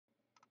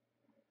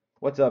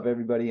What's up,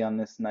 everybody, on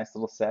this nice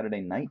little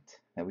Saturday night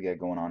that we got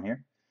going on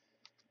here?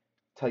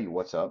 Tell you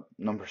what's up.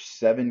 Number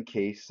 7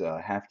 case,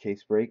 half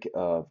case break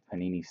of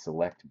Panini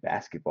Select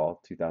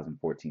Basketball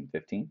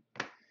 2014-15.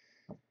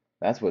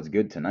 That's what's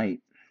good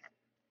tonight.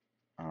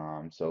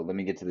 So let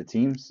me get to the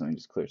teams. Let me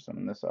just clear some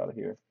of this out of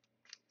here.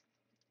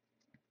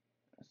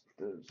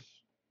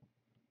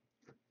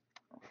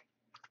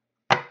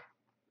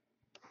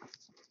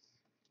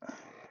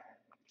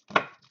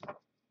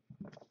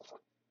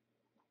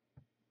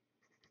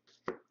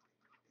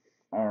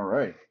 All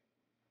right.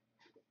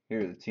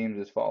 Here are the teams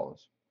as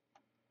follows.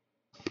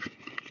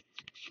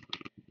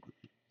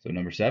 So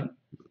number 7,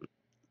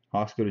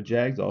 Hawks go to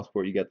Jags. All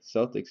Sport, you got the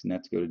Celtics.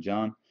 Nets go to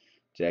John.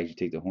 Jags, you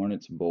take the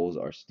Hornets. Bulls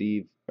are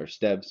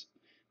Stebs.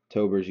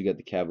 Tobers, you got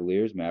the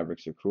Cavaliers.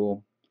 Mavericks are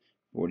Cruel.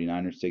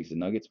 49ers takes the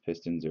Nuggets.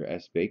 Pistons are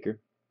S. Baker.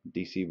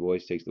 DC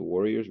Boys takes the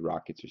Warriors.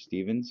 Rockets are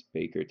Stevens.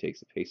 Baker takes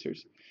the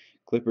Pacers.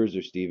 Clippers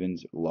are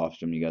Stevens.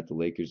 Lofstrom, you got the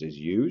Lakers as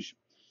usual.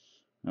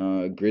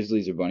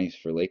 Grizzlies are Bunnies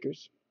for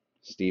Lakers.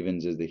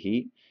 Stevens is the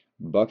Heat.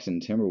 Bucks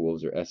and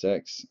Timberwolves are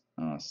SX.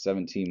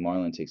 17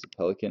 Marlin takes the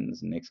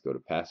Pelicans. Knicks go to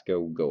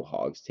Pasco. Go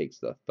Hogs takes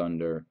the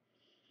Thunder.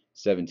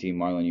 17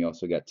 Marlin, you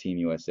also got Team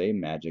USA.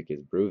 Magic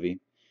is Broovy.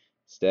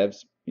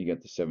 Stevs, you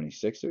got the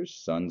 76ers.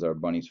 Suns are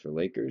Bunnies for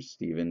Lakers.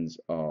 Stevens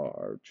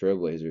are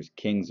Trailblazers.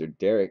 Kings are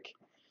Derek.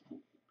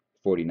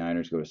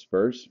 49ers go to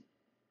Spurs.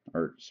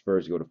 Or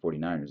Spurs go to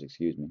 49ers,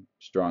 excuse me.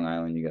 Strong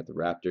Island, you got the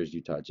Raptors.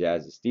 Utah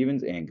Jazz is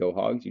Stevens. And Go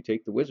Hogs, you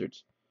take the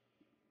Wizards.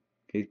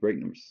 Case break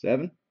number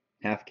 7.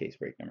 Half case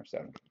break number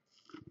 7.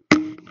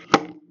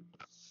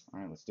 All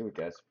right, let's do it,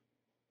 guys.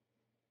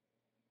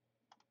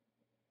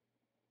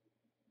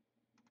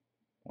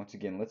 Once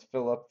again, let's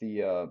fill up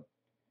the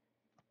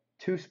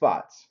 2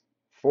 spots.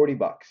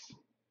 $40.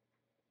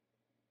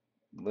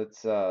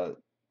 Let's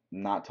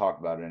not talk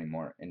about it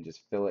anymore and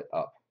just fill it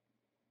up.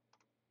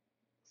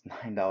 It's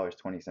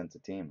 $9.20 a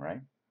team,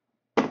 right?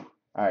 All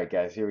right,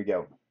 guys, here we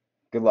go.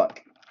 Good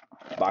luck.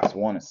 Box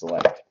 1 is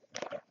select.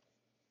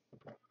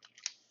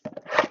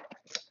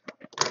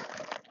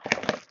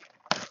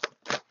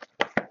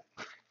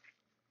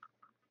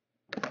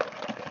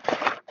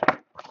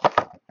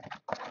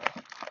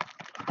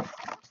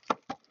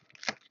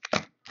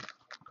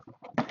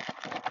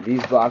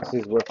 These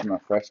boxes were from a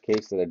fresh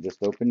case that I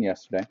just opened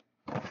yesterday.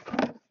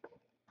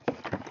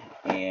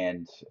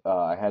 And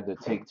I had to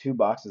take 2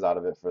 boxes out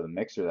of it for the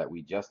mixer that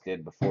we just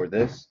did before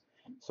this.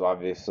 So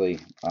obviously,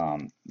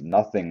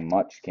 nothing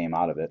much came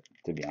out of it,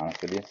 to be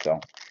honest with you. So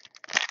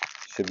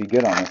should be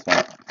good on this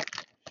one.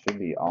 Should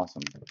be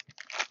awesome.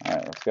 All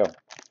right, let's go.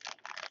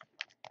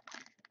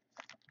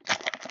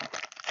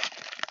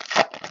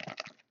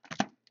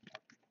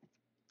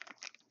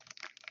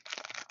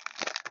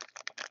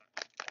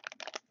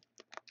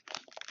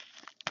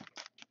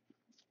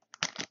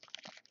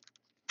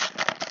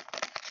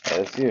 Yeah,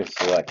 this year's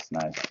select's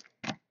nice.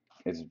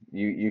 It's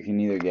you can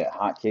either get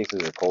hot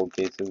cases or cold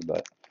cases,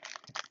 but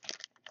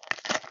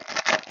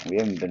we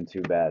haven't been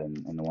too bad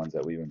in the ones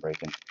that we've been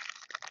breaking.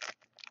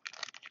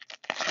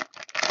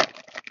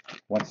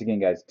 Once again,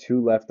 guys,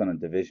 2 left on a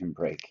division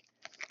break.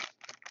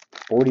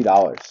 $40.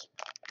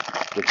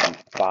 Gets you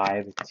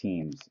 5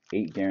 teams,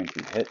 8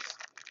 guaranteed hits.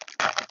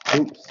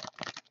 Hoops,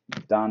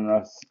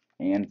 Donruss,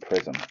 and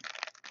Prism.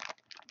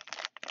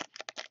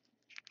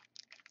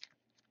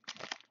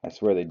 I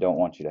swear they don't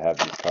want you to have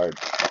these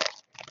cards.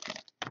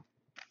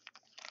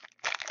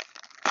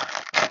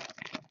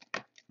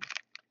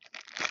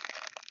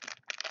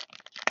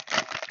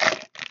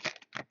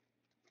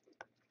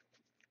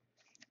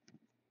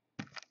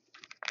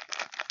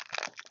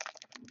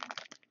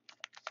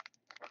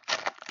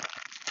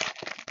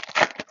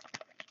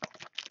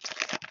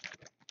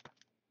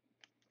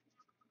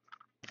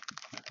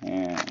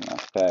 And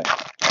last pack.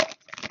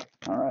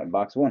 All right,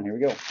 box 1, here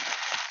we go.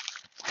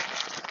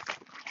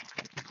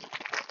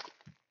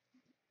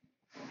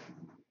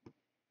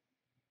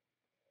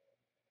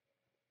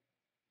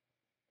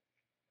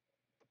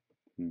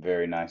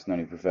 Very nice,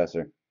 Nutty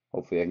Professor.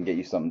 Hopefully I can get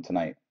you something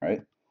tonight,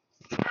 right?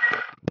 All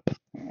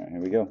right, here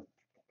we go.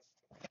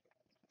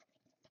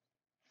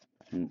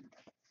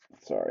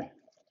 Sorry,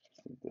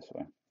 this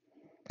way.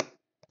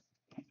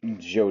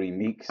 Jody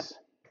Meeks.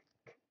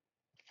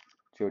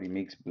 Jody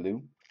Meeks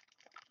blue.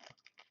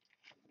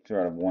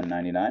 They're out of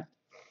 199.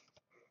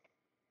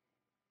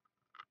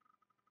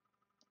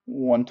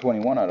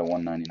 121 out of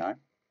 199.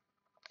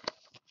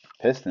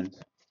 Pistons.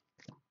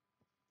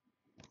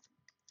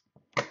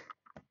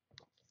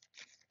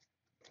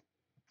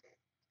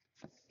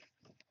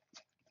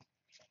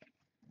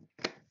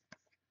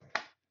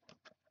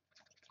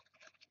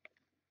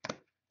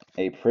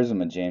 A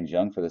Prism of James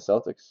Young for the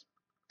Celtics.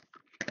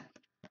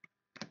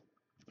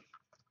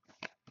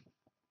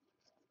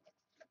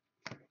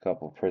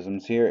 Couple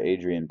Prisms here.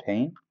 Adrian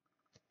Payne.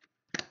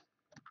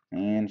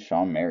 And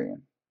Sean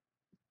Marion.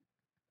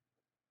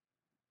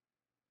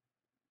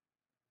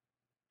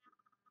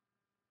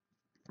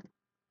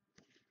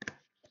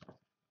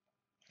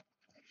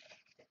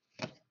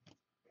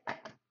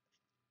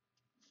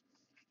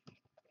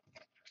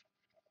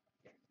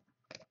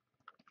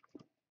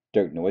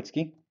 Dirk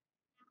Nowitzki,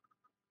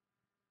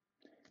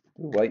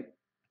 blue white.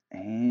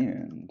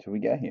 And who we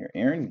got here?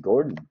 Aaron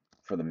Gordon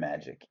for the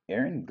Magic.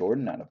 Aaron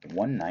Gordon out of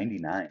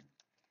 199.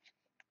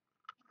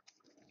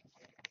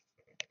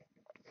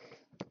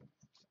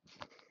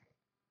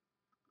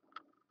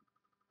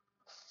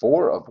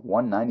 4 of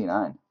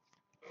 199.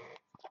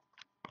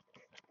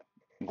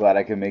 I'm glad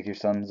I could make your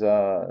son's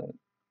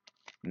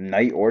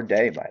night or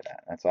day by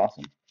that. That's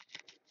awesome.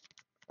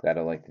 Glad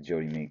I like the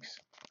Jody Meeks.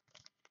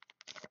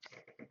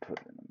 Put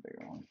it in a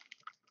bigger one.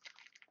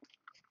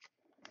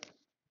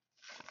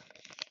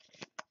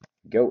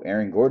 Go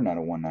Aaron Gordon out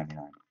of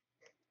 199.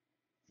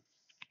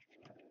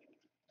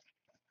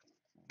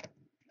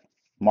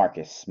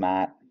 Marcus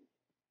Smart.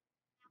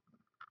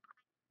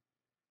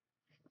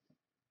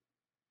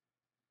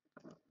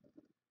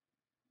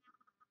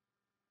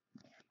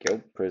 Go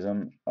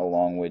Prism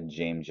along with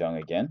James Young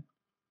again.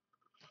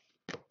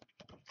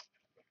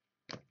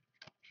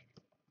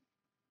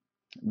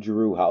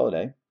 Drew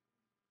Holiday.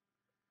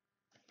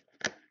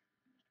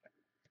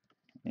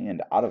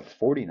 And out of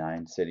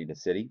 49, city to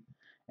city,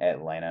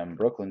 Atlanta and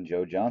Brooklyn,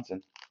 Joe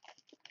Johnson.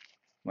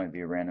 Might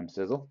be a random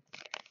sizzle.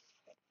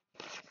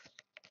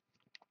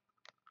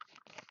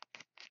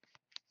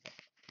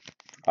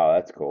 Oh,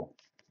 that's cool.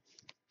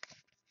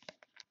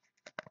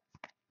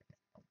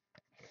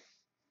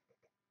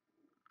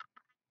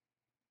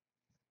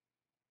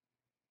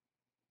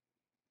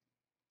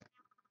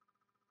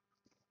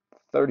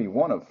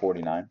 $31 of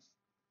 49.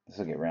 This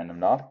will get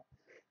randomed off.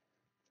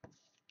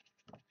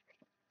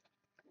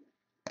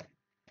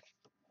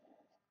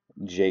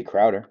 Jay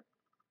Crowder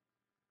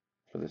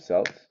for the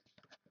Celtics.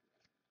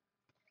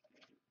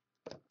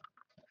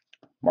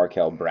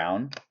 Markel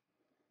Brown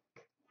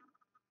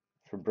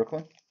for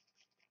Brooklyn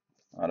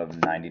out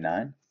of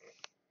 99.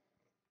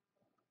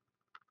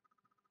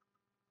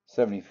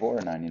 74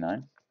 or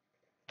 99.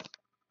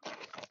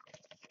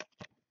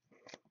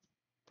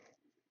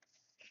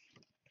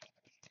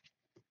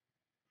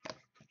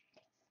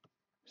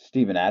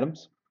 Steven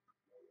Adams.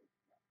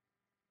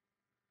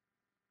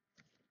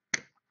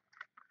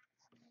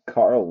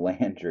 Carl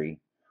Landry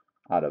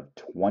out of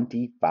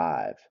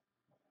 25.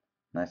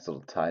 Nice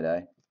little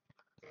tie-dye.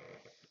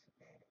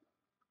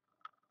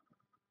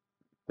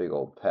 Big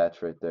old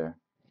patch right there.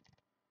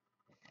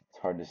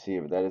 It's hard to see,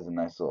 but that is a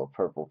nice little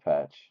purple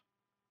patch.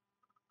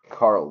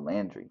 Carl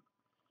Landry.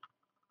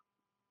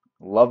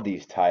 Love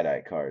these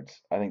tie-dye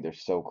cards. I think they're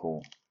so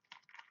cool.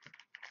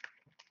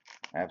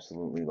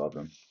 Absolutely love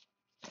them.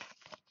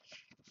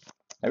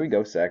 There we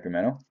go,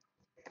 Sacramento.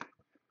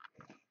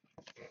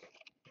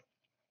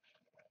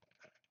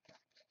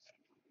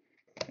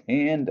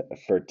 And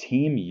for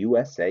Team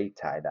USA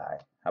tie-dye.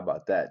 How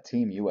about that?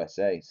 Team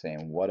USA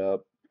saying what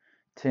up.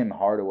 Tim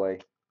Hardaway.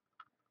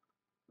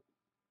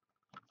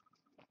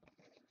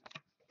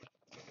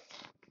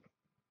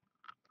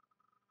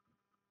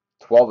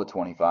 $12 of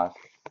 25.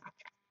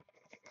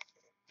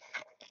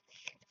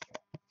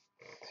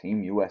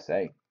 Team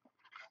USA.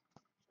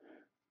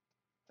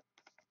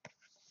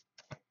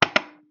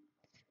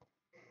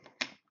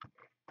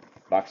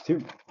 Box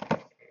 2.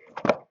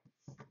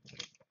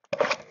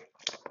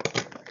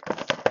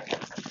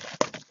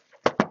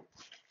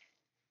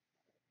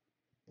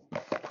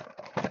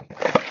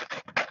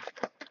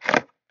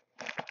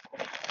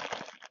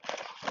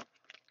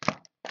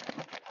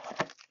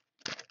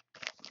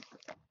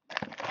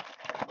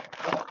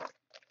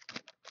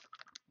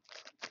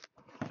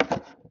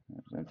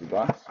 Empty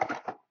box.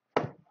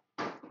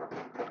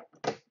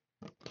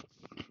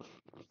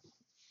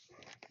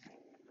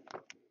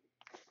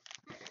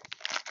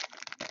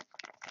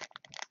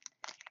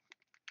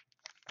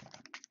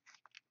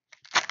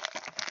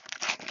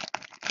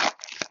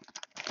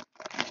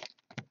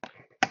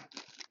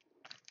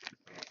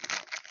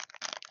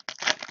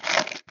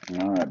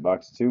 All right,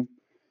 box 2.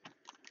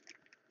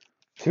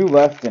 2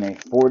 left in a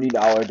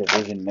 $40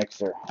 division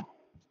mixer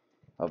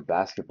of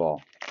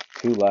basketball.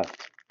 2 left.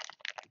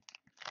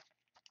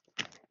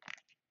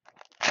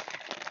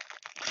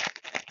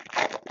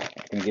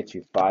 It's going to get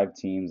you 5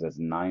 teams. That's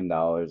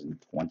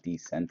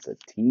 $9.20 a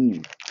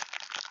team.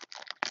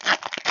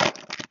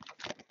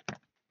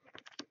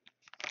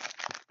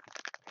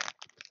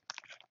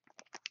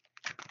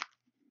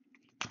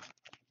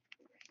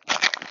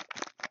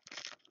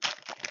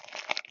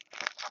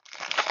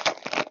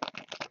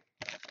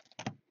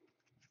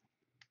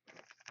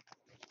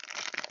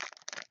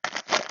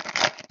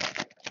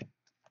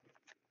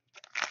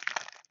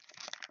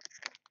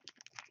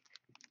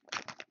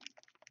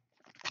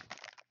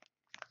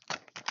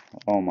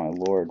 Oh my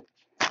lord.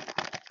 My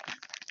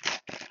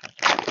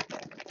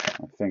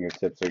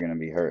fingertips are going to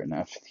be hurting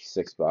after these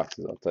 6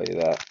 boxes, I'll tell you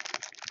that.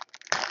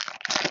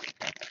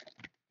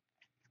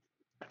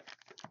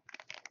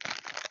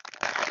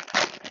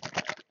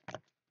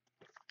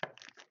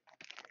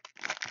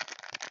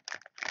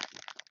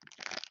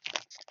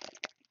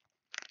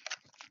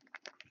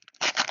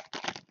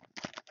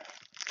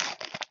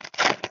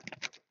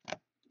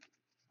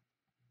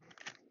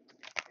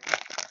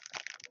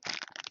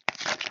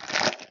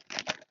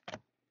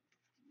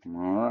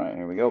 All right,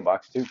 here we go,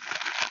 box 2.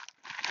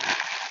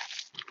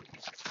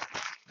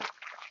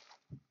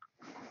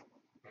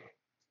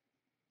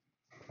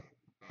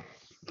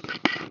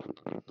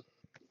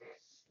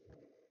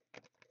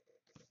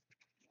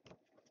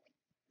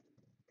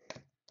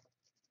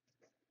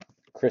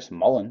 Chris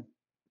Mullen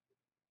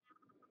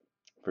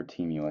for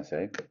Team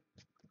USA.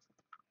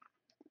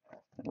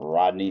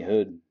 Rodney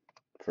Hood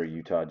for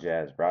Utah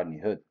Jazz. Rodney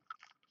Hood.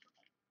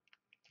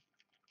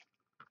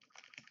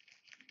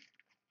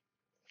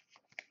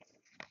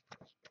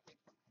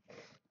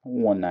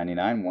 $1.99,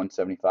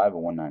 $1.75,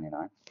 and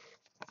 $1.99.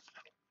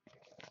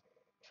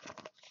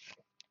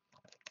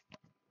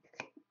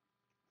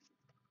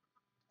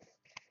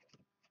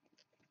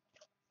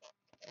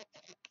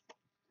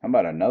 How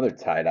about another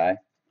tie-dye?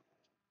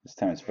 This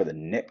time it's for the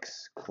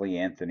Knicks. Clee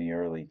Anthony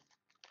early.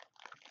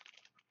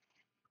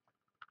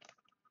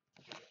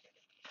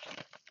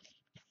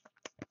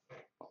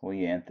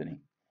 Clee Anthony.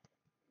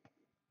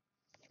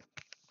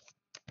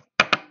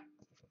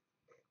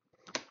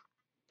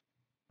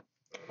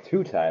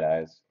 Two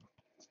tie-dyes.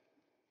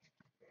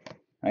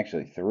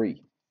 Actually,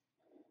 three.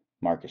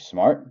 Marcus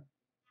Smart.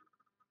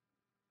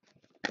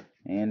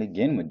 And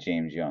again with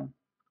James Young.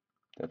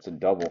 That's a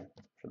double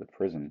for the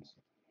Prisons.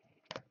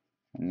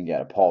 And you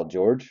got a Paul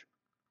George.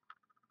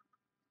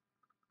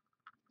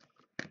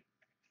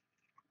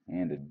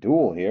 And a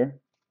duel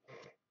here.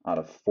 Out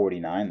of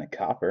 49, the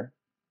Copper.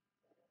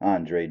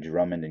 Andre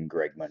Drummond and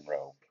Greg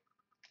Monroe.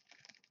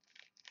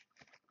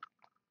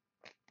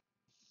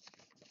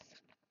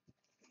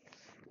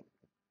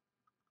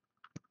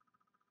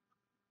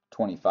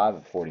 25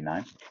 of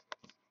 49.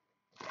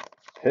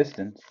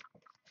 Pistons.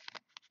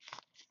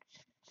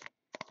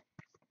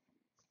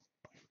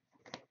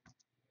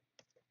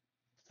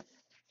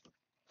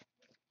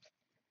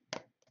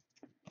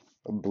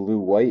 A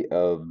blue-white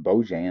of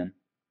Bojan.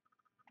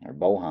 Or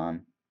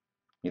Bohan.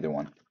 Either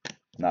one.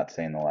 Not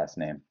saying the last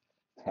name.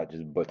 I'll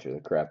just butcher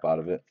the crap out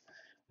of it.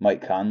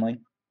 Mike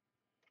Conley.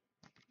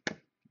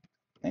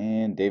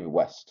 And David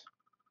West.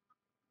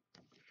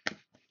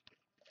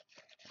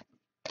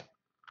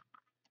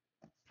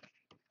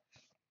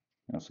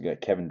 We also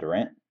got Kevin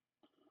Durant.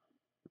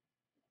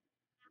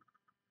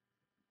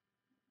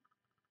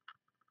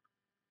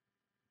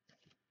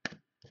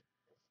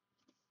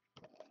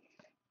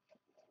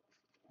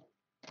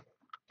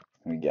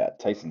 We got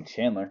Tyson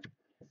Chandler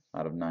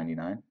out of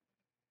 99.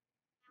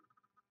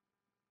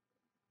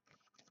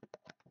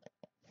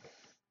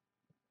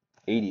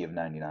 $80 of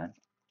 99.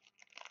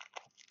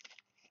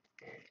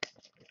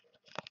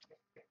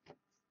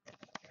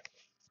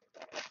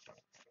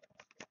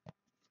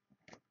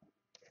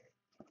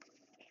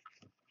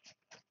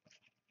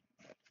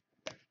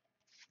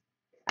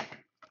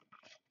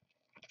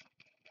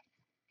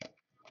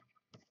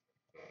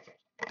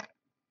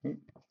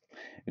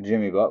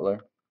 Jimmy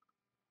Butler.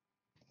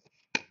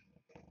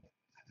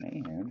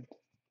 And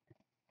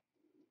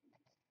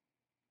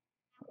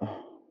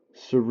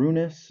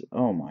Sarunas.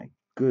 Oh my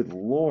good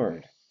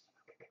lord.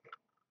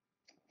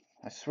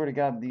 I swear to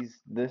God,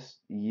 this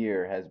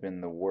year has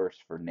been the worst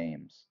for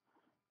names.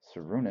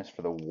 Sarunas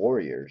for the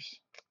Warriors.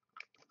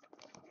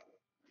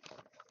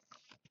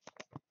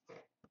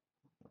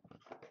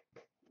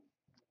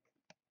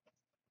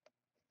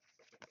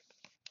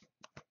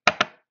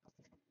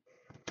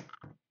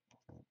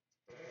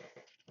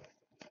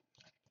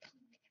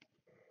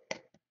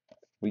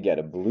 We get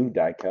a blue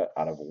die cut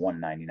out of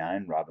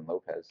 199, Robin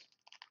Lopez.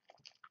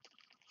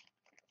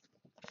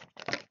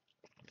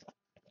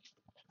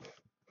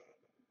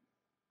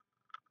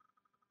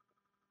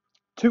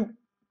 Two.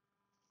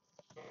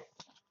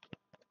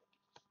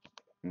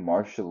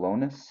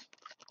 Marshallonis.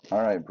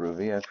 All right,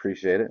 Broovy, I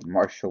appreciate it.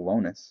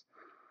 Marshallonis.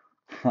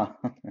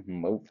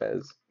 And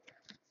Lopez.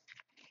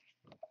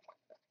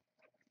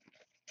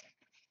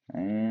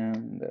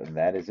 And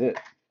that is it.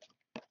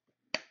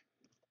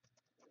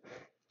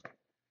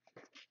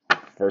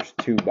 First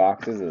two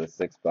boxes of the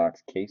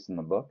 6-box case in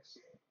the books.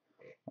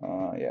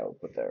 Yeah, we'll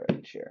put that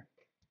right here.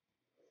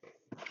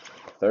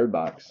 Third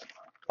box.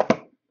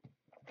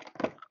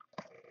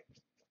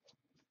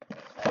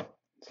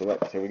 So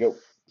let's, here we go.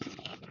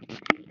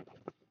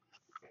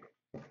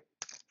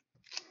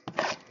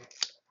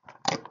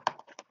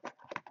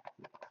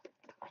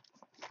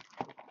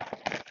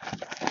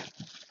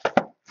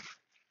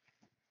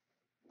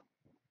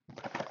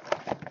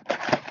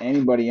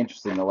 Anybody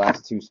interested in the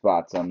last two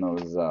spots on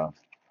those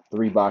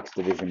 3-box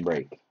division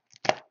break?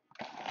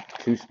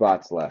 2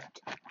 spots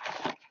left.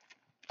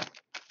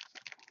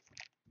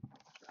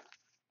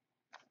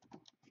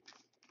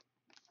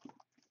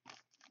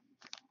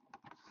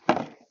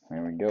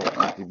 There we go.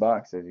 Empty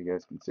box, as you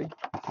guys can see.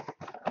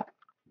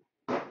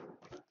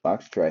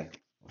 Box tray.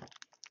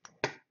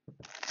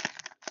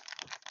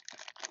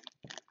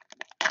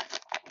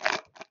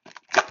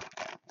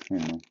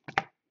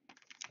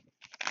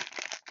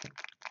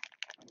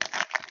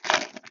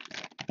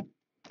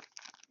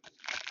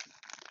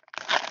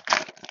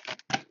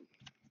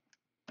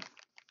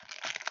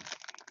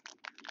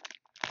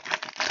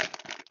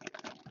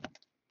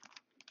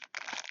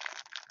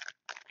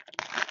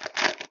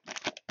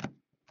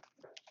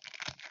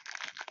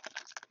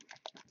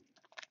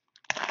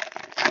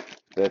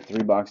 The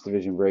 3-box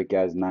division break,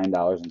 guys,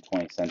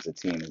 $9.20 a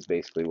team is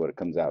basically what it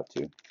comes out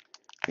to. You're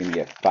going to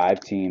get 5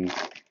 teams.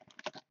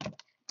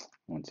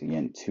 Once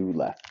again, 2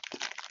 left.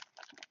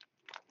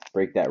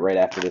 Break that right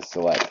after this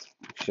select.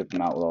 Ship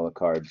them out with all the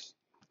cards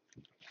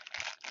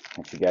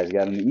that you guys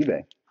got on the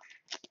eBay.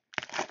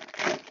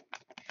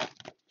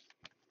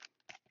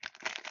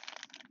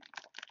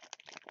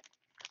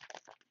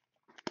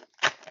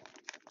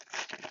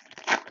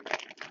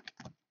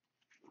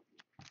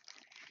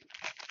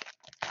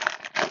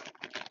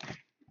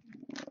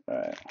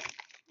 Alright.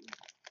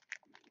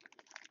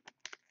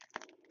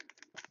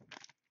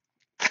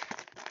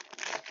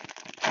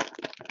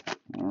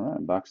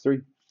 Alright, box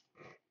 3.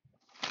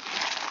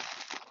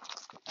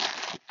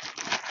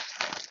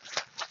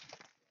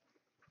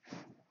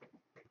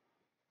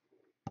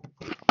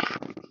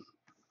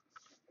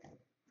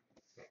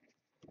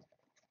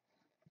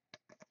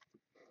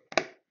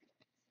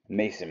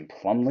 Mason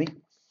Plumlee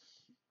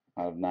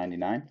out of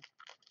 99.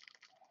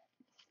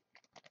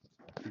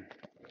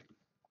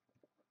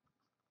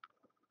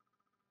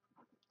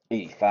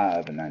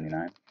 $85 and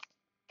 99.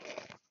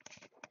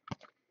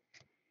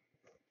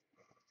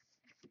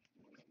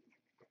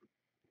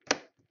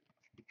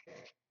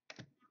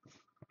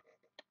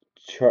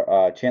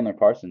 Chandler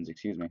Parsons,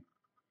 excuse me.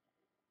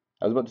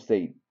 I was about to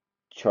say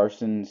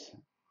Charson's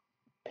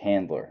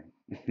Pandler.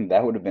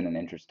 That would have been an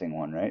interesting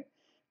one, right?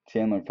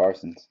 Chandler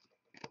Parsons.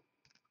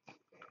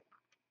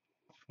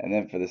 And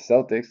then for the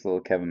Celtics, a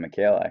little Kevin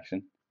McHale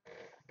action.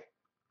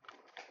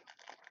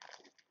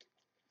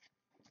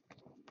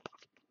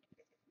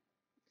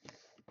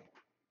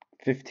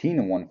 $15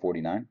 and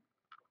 149.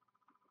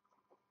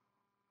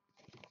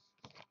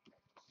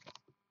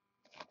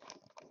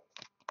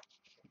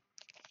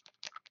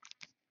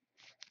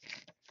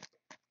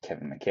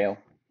 Kevin McHale.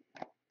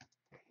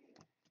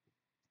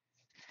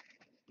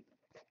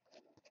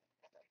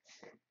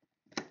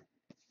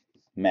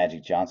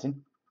 Magic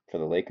Johnson for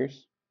the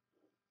Lakers.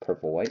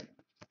 Purple white.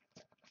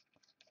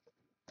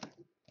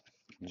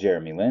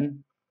 Jeremy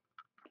Lin.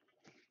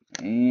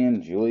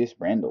 And Julius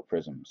Randle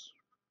Prisms.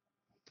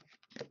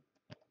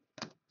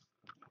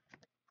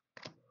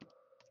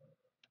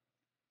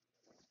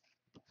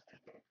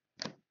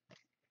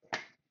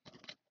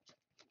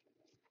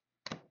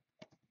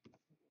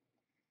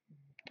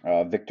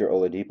 Victor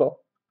Oladipo.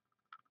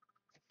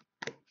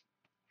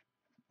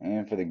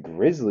 And for the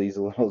Grizzlies,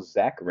 a little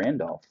Zach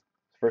Randolph.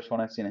 First one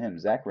I've seen of him,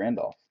 Zach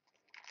Randolph.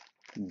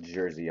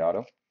 Jersey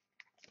auto.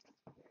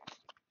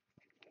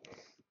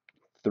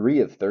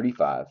 3 of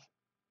 35.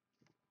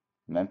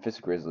 Memphis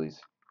Grizzlies.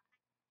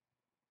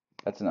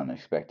 That's an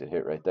unexpected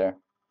hit right there.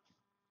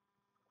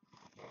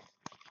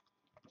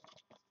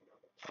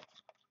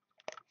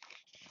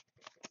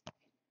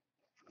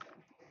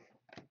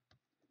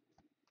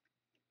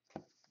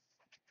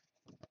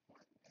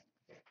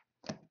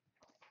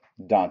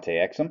 Dante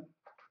Exum.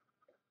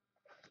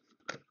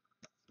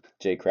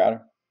 Jay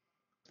Crowder.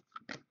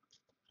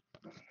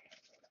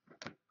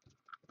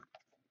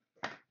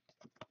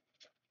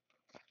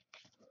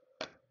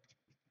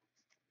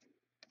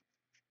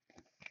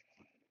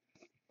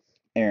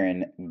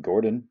 Aaron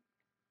Gordon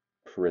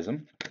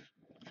Prism.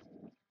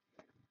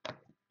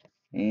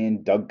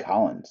 And Doug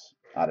Collins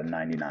out of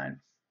 99.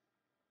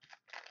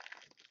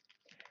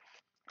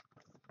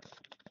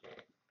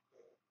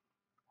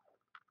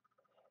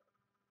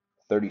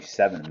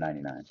 $37 of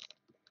 99.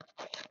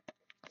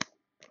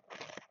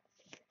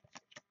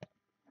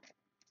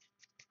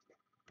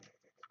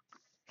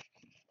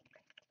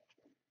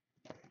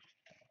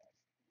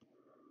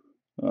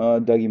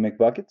 Dougie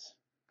McBuckets.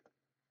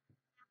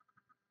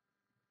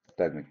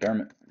 Doug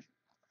McDermott.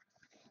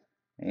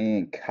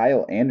 And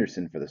Kyle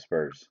Anderson for the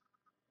Spurs.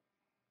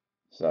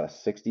 So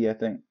 60, I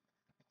think.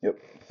 Yep,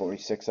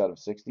 46 out of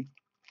 60.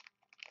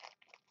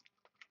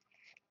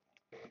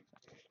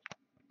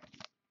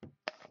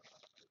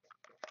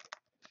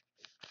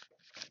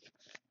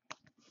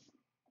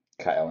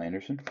 Kyle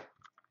Anderson.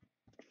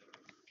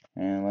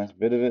 And last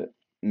bit of it,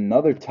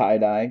 another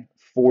tie-dye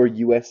for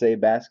USA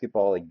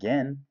Basketball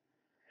again.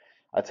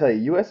 I tell you,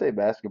 USA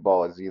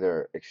Basketball is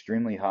either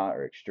extremely hot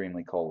or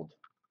extremely cold.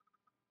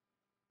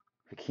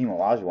 Hakeem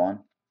Olajuwon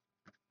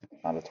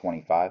out of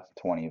 25,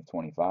 20 of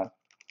 25.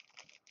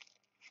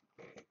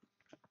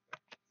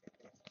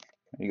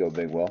 There you go,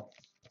 Big Will.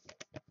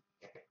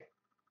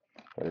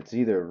 But it's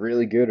either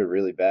really good or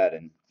really bad,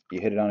 and you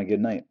hit it on a good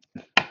night.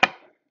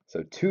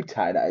 So 2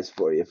 tie-dyes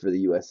for you for the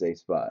USA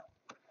spot.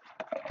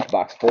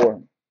 Box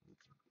 4.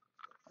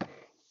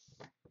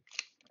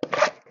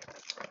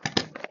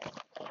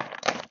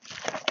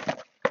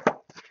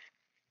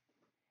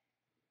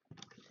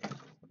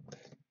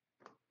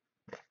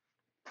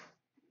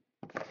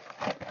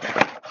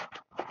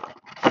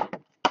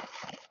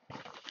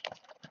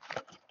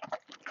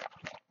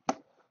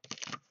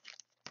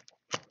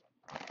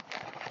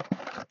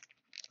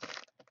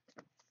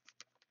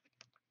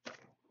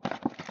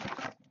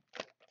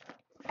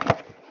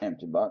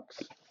 Empty box.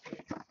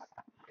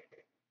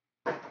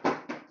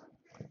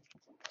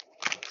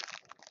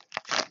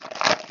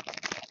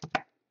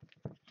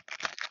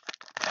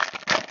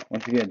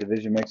 Once again,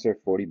 Division Mixer,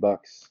 40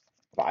 bucks.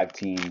 5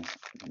 teams,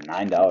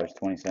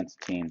 $9.20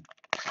 a team.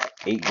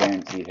 8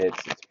 guaranteed hits.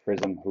 It's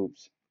Prism,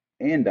 Hoops,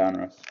 and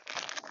Donruss.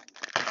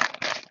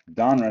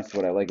 Donruss,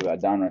 what I like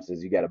about Donruss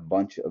is you got a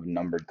bunch of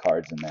numbered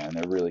cards in there, and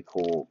they're really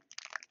cool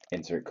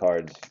insert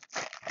cards.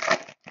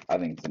 I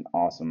think it's an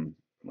awesome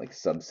like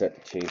subset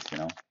to chase, you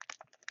know.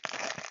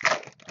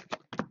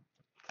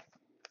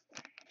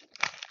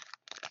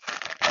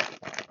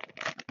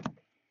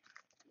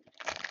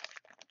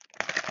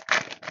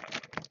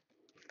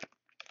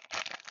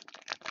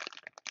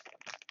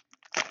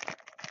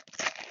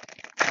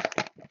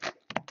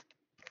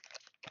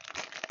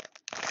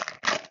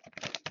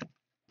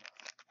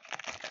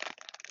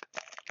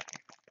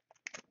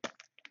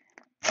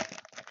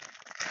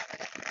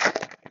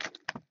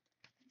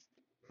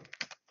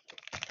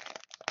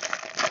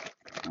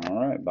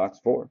 All right, box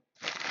 4.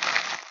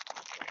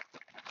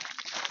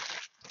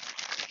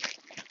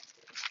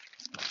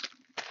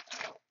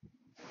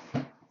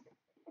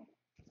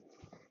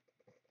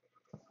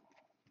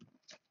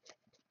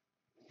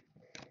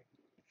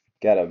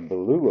 Got a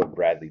blue of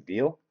Bradley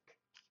Beal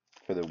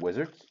for the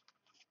Wizards.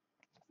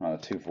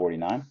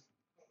 249.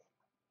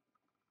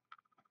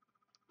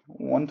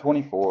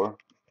 124.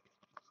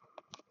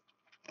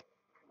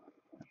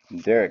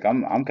 Derek,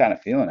 I'm kind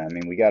of feeling it. I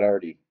mean, we got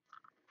already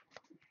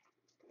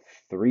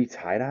 3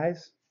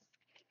 tie-dyes.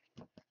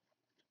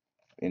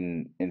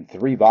 In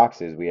 3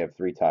 boxes, we have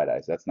 3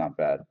 tie-dyes. That's not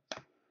bad.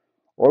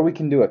 Or we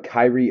can do a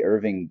Kyrie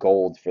Irving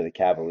gold for the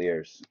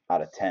Cavaliers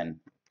out of 10.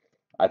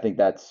 I think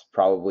that's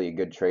probably a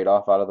good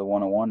trade-off out of the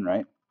 101,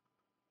 right?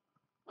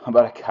 How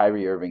about a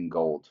Kyrie Irving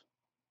gold?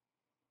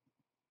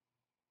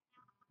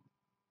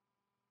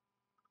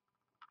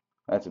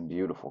 That's a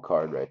beautiful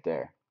card right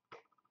there.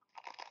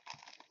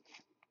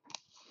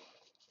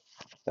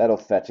 That'll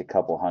fetch a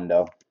couple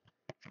hundo.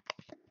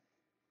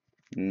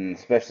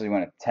 Especially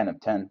when it's 10 of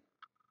 10.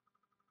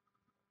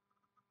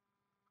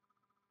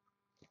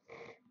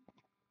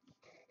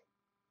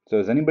 So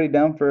is anybody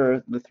down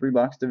for the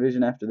 3-box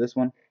division after this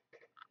one?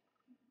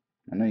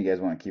 I know you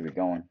guys want to keep it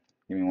going.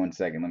 Give me 1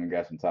 second. Let me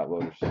grab some top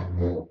loaders.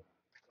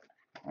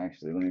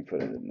 Actually, let me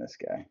put it in this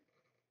guy.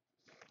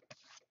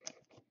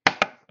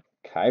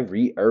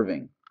 Kyrie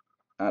Irving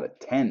out of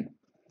 10.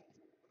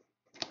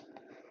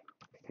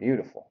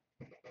 Beautiful.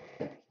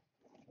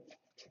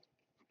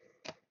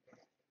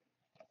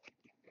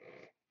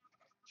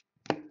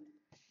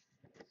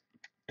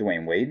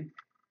 Dwayne Wade.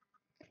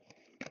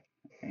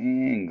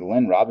 And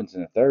Glenn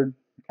Robinson III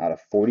out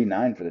of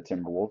 49 for the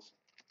Timberwolves.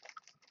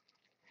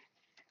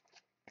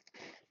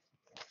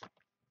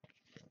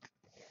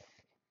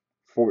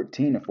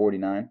 14 of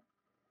 49.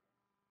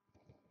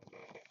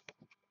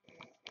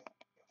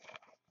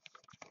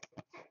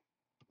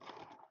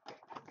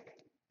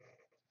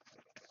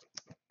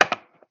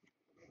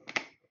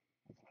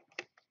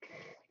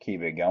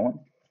 Keep it going.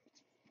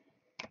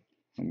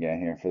 We got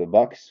here for the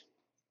Bucks,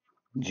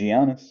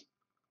 Giannis.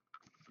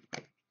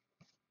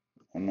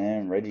 And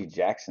then Reggie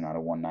Jackson out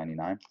of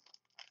 199.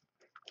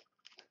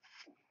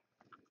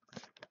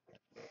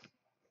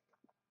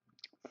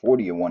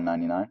 40 of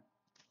 199.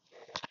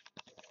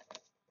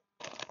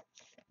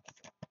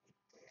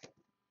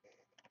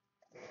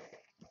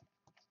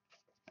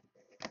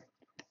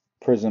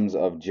 Prisms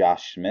of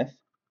Josh Smith.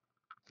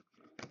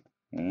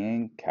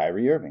 And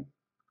Kyrie Irving.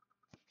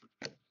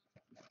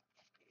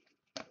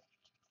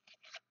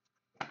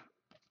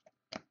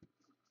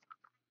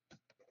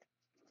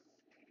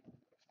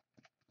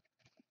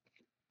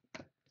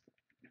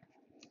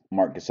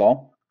 Marc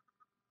Gasol.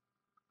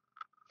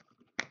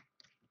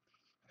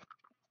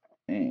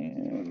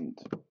 And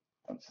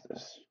what's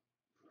this?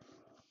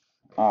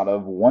 Out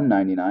of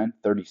 199,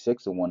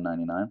 36 of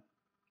 199.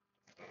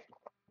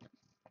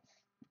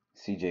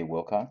 CJ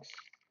Wilcox.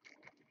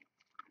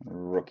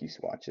 Rookie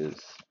swatches.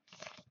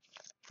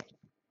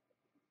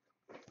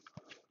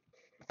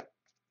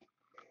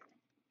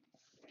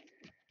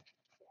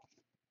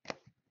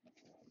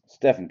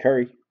 Stephen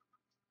Curry.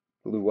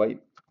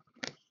 Blue-white.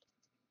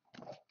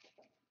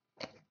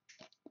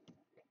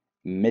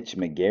 Mitch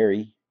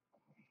McGary.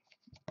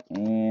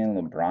 And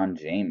LeBron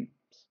James.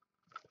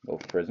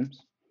 Both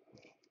prisms.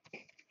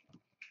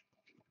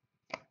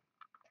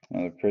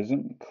 Another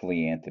prism.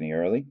 Clee Anthony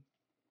Early.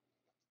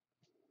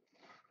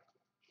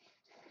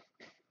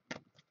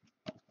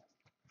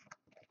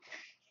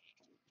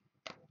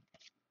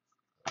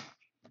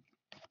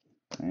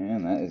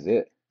 And that is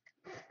it.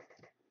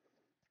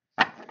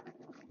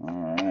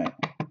 Alright.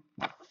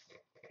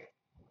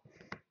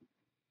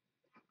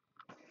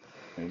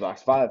 Here's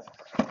box 5.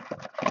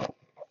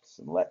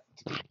 Select.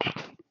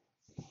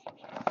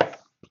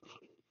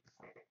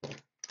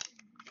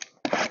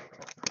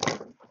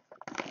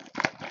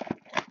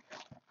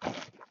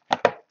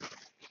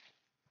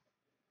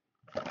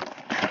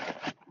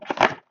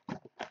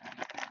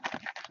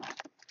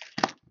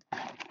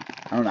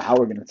 I don't know how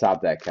we're going to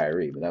top that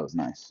Kyrie, but that was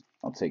nice.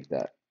 I'll take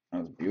that.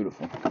 That was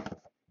beautiful.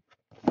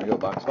 Here we go,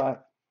 box 5.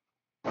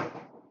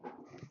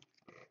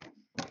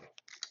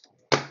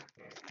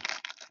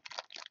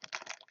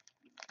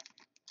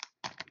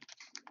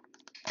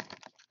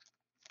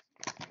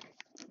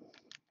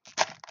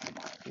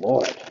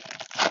 Lord.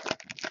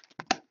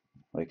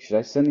 Like, should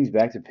I send these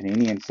back to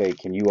Panini and say,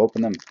 can you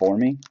open them for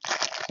me?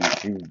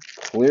 Since you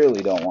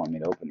clearly don't want me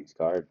to open these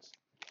cards.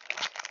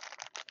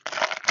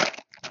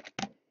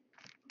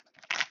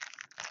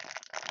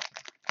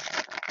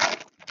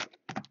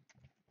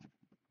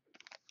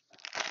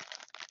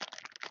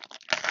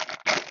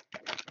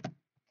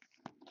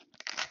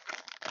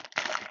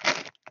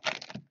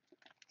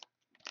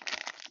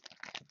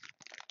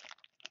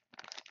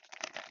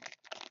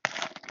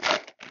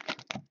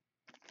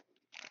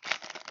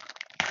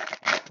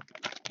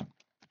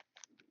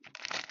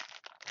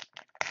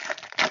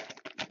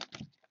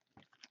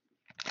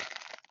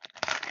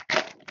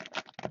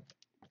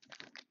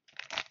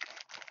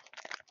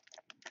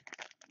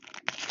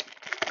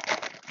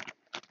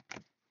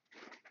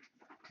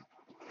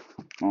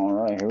 All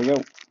right, here we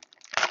go.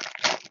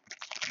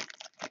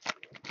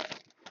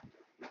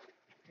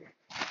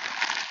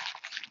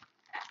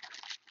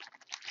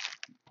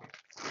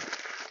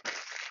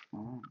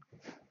 All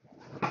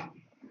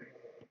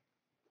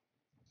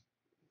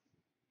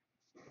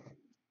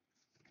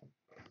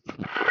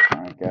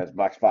right, guys,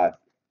 box 5.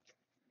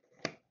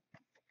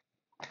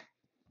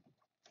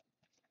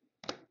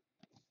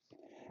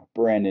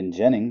 Brandon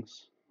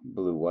Jennings,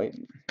 blue-white,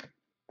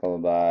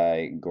 followed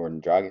by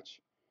Gordon Dragic.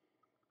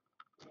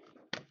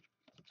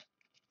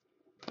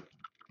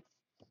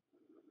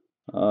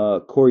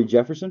 Corey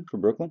Jefferson for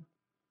Brooklyn.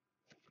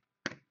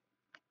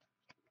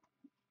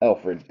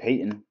 Elfrid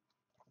Payton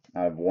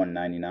out of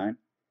 199.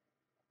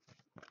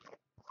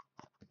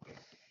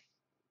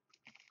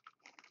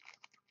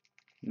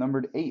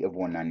 Numbered 8 of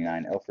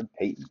 199, Elfrid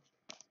Payton.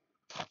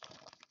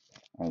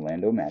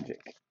 Orlando Magic.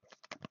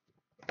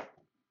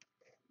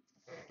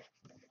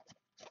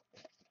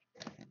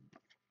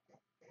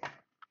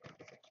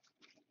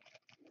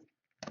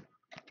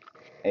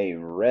 A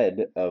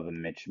red of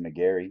Mitch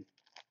McGary.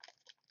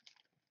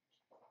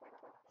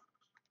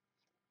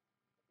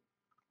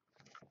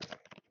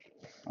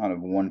 Out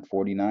of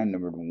 149,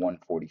 numbered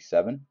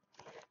 147.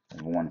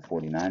 Of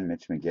 149,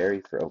 Mitch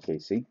McGary for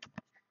OKC.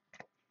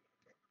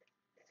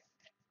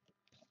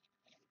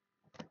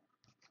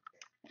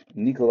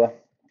 Nikola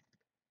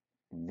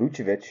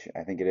Vucevic,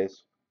 I think it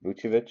is.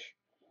 Vucevic.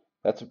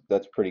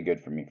 That's pretty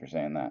good for me for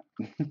saying that.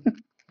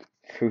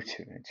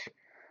 Vucevic.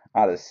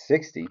 Out of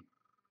 60.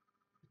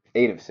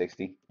 8 of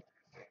 60.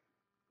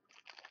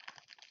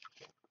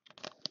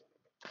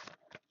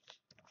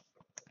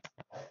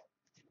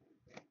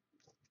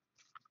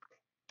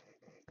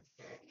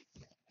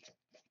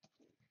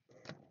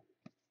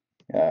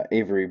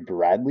 Avery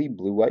Bradley,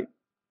 blue-white.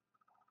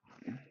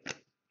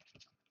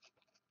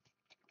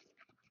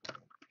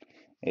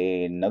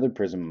 Another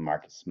Prism,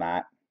 Marcus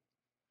Smart.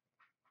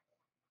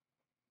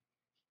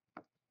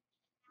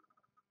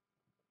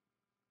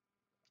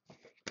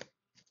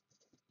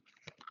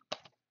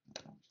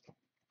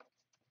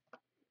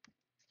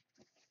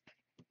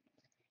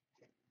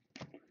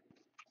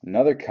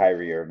 Another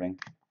Kyrie Irving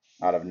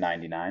out of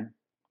 99.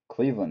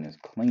 Cleveland is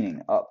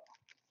cleaning up.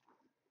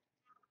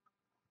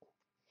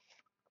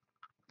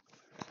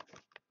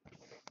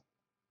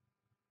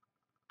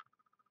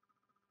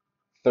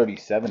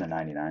 $37 of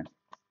 99.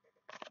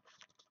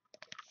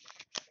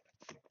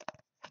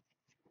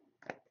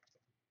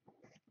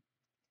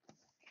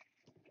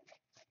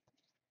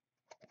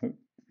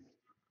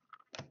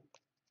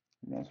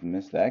 Almost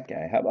missed that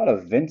guy. How about a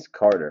Vince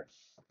Carter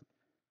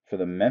for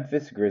the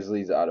Memphis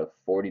Grizzlies out of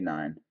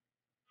 49?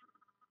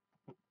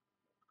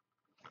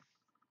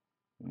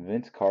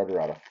 Vince Carter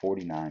out of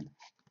 49.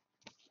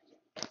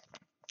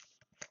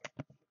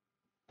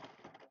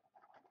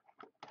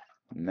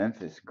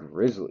 Memphis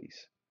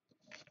Grizzlies.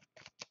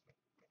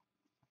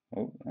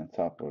 Oh, that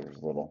top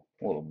loader's a little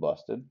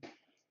busted.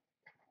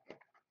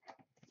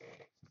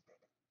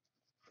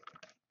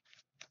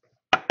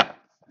 There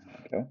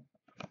we go.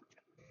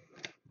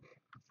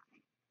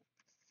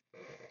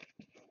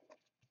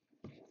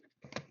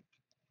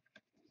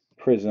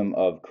 Prism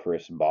of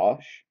Chris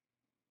Bosh.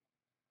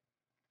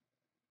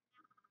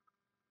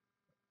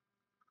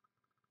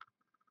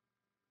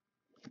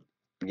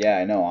 Yeah,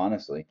 I know,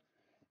 honestly.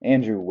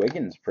 Andrew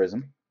Wiggins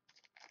Prism.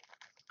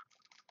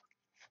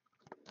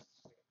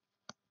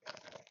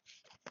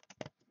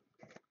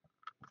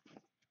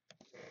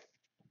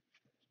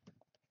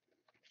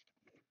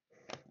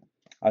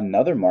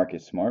 Another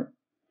Marcus Smart.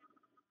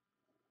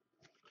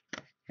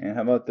 And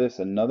how about this?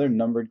 Another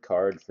numbered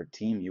card for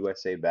Team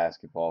USA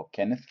Basketball.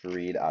 Kenneth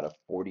Faried out of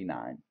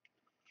 49.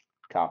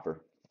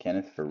 Copper.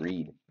 Kenneth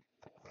Faried.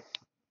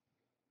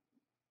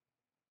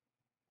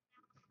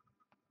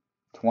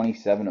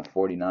 27 of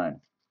 49.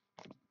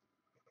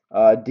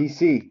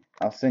 DC,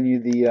 I'll send you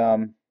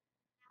the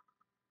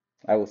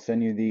I will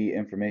send you the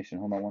information.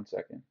 Hold on one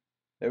second.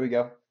 There we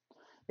go.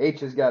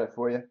 H has got it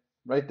for you.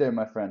 Right there,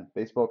 my friend.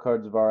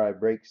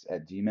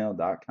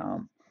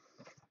 baseballcardsofribreaks@gmail.com.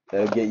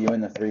 That'll get you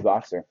in the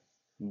 3-boxer.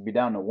 You'll be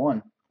down to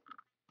 1.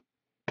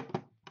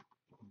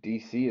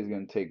 DC is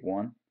going to take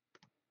 1.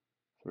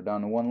 We're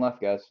down to 1 left,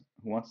 guys.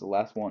 Who wants the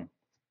last one?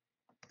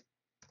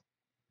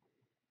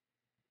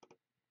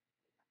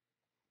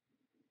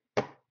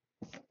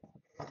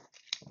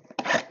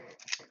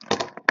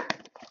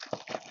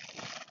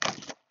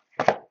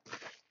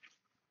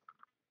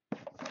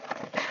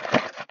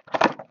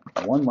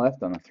 One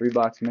left on the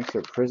 3-box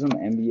mixer. Prism,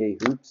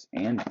 NBA Hoops,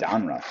 and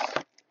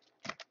Donruss.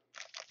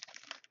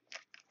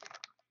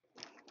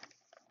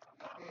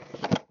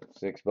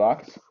 Six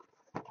box.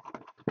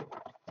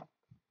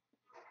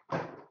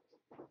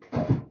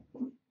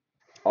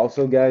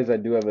 Also, guys, I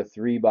do have a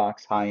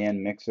 3-box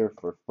high-end mixer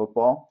for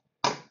football.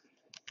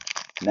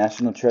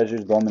 National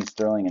Treasures, Bowman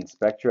Sterling, and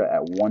Spectra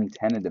at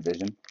 110 a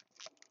division.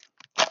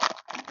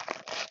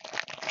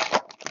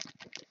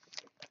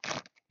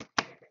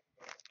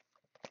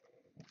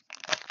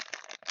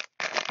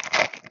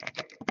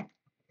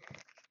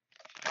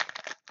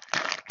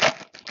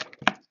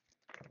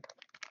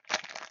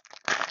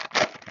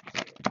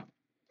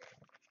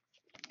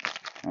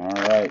 All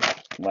right,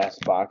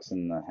 last box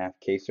in the half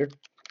caser.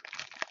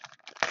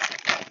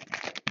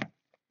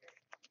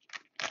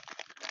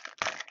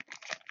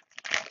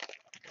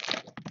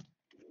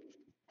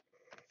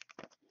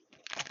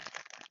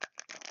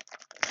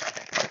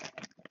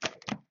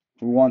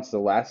 Who wants the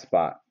last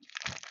spot?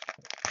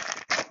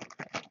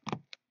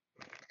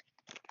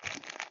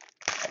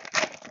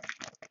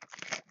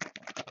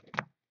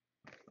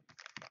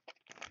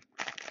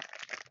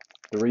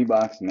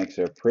 Three-box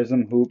mixer,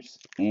 Prism, Hoops,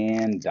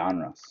 and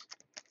Donruss.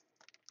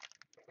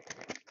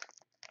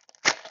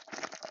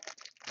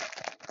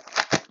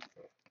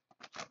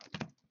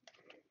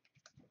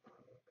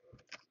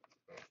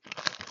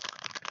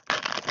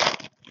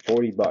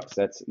 $40.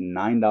 That's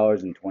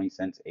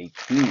 $9.20 a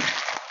team.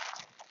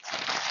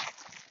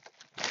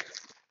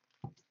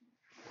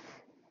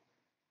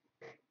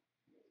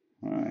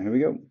 All right, here we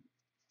go.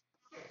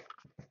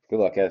 Good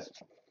luck, guys.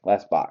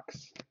 Last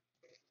box.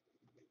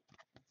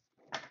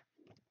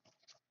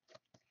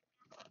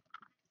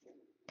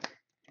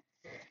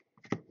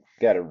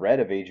 Got a red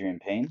of Adrian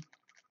Payne.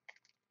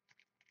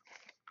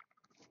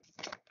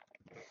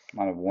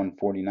 Out of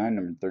 149,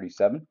 number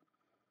 37.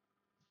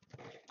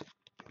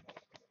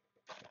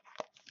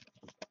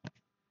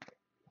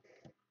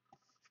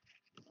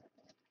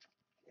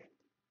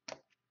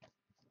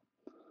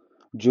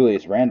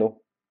 Julius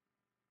Randle.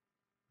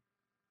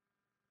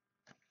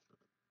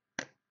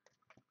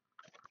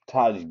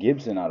 Taj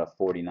Gibson out of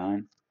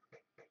 49.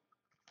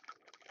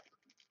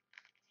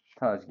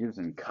 Taj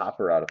Gibson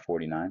copper out of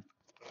 49.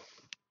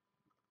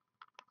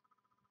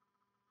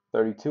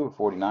 32 of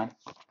 49.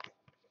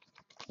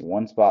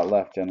 One spot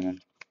left, gentlemen.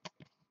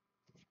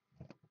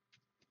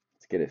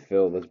 Let's get it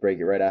filled. Let's break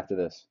it right after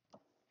this.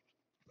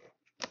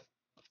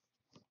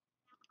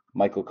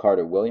 Michael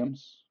Carter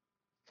Williams.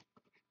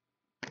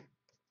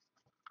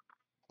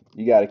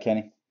 You got it,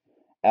 Kenny.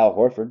 Al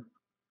Horford.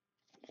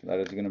 So that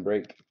is going to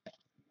break.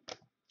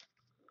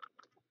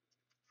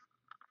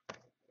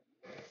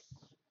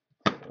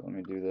 So let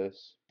me do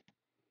this.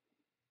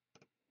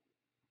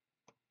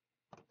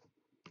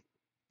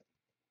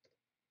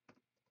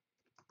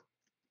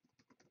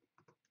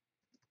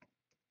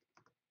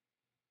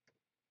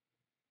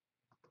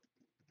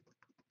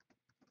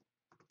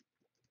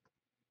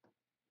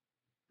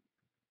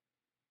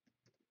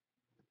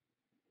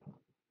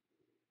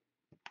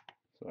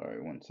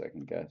 Sorry, 1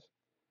 second, guys.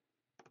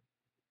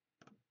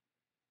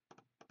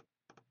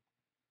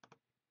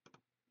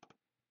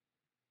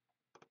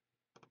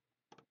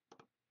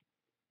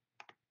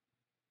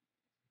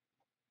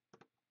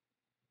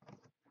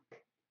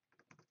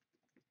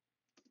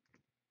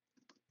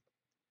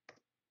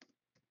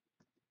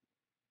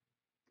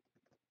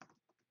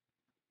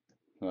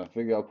 So I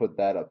figure I'll put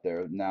that up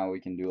there. Now we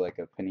can do like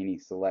a Panini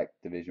Select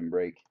division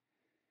break.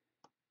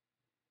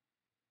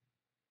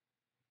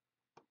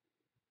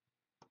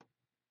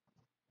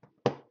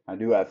 I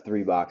do have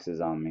 3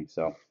 boxes on me,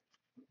 so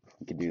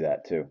you could do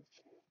that too.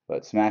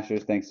 But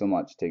Smashers, thanks so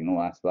much taking the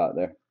last spot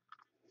there.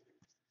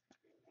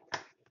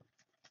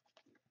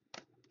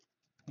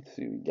 Let's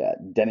see, we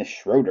got Dennis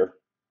Schroeder.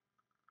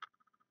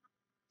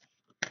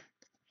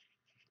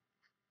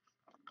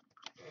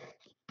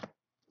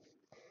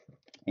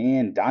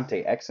 And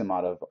Dante Exum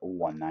out of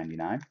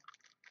 199.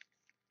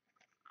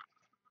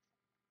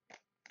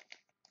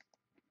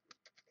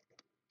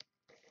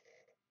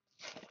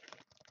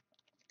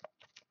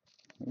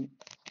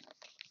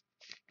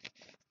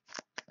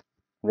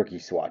 Rookie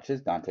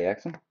swatches, Dante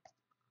Exum.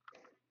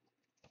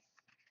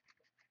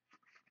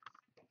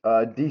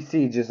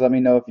 DC, just let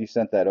me know if you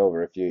sent that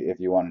over, if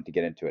you wanted to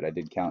get into it. I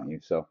did count you,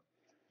 so.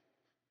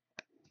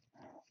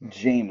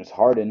 James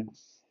Harden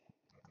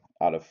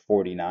out of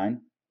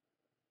 49.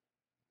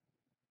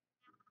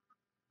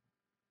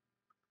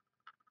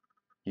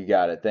 You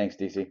got it. Thanks,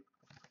 DC.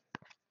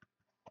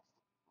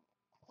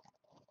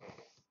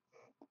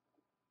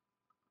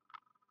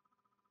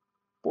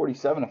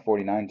 $47 of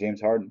 49,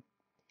 James Harden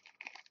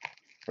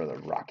for the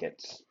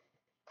Rockets.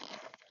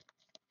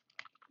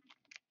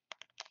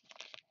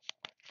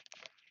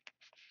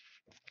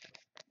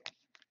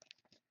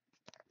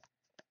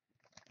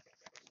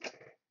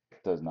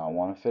 Does not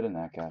want to fit in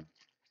that guy.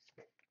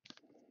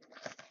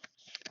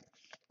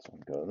 So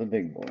we'll go to the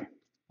big boy.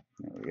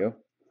 There we go.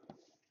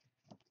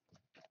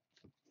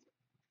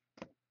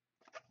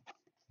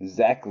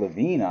 Zach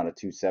LaVine out of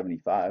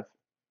 275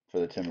 for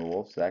the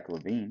Timberwolves. Zach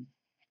LaVine.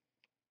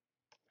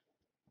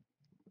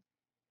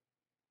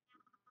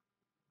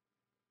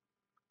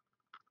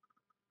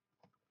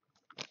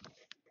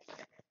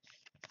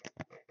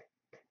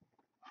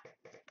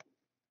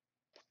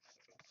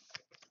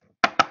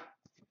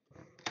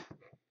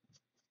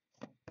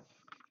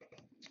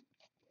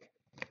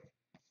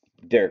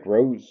 Derrick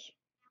Rose.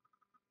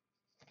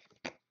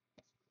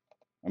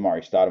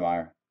 Amari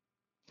Stoudemire.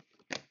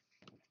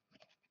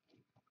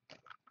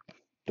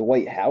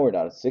 Dwight Howard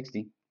out of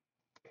 60.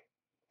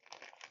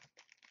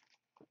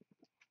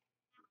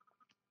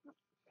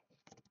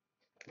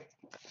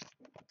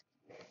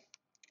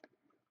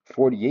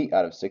 .48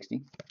 out of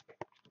 60.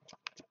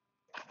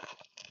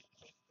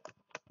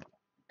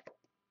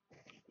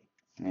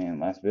 And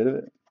last bit of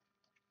it.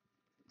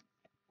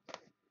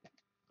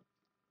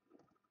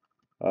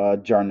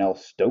 Jarnell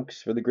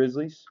Stokes for the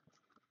Grizzlies.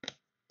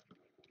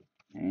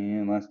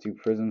 And last two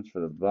prisms for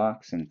the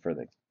box and for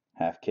the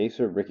half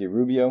caser, Ricky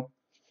Rubio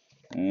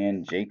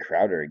and Jay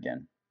Crowder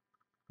again.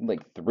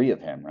 Like 3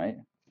 of him, right?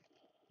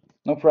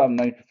 No problem,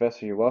 Nutty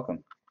Professor, you're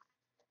welcome.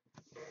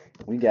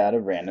 We got a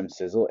random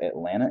sizzle,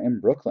 Atlanta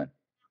and Brooklyn.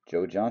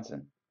 Joe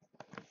Johnson.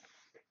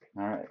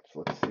 Alright,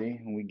 so let's see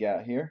who we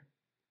got here.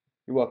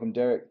 You're welcome,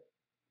 Derek.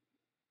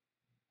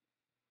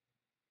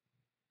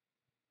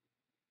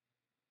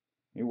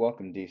 You're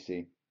welcome,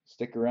 DC.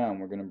 Stick around.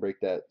 We're going to break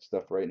that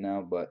stuff right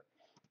now, but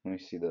let me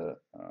see the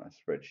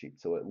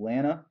spreadsheet. So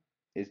Atlanta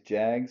is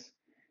Jags,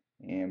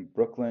 and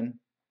Brooklyn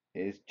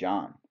is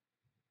John.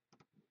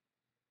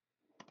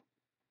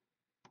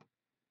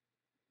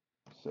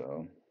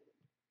 So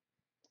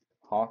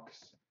Hawks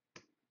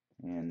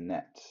and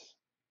Nets.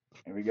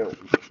 Here we go.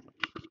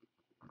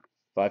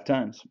 5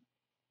 times.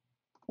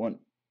 1,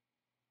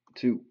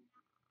 2,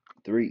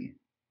 3,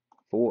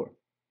 4,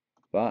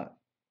 5.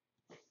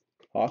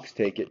 Hawks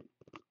take it.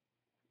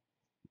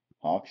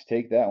 Hawks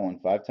take that one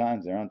 5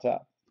 times. They're on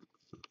top.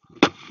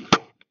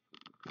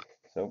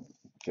 So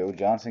Joe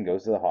Johnson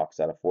goes to the Hawks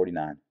out of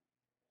 49.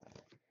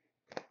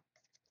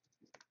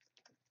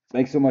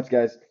 Thanks so much,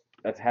 guys.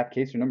 That's half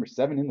caser number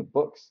 7 in the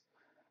books.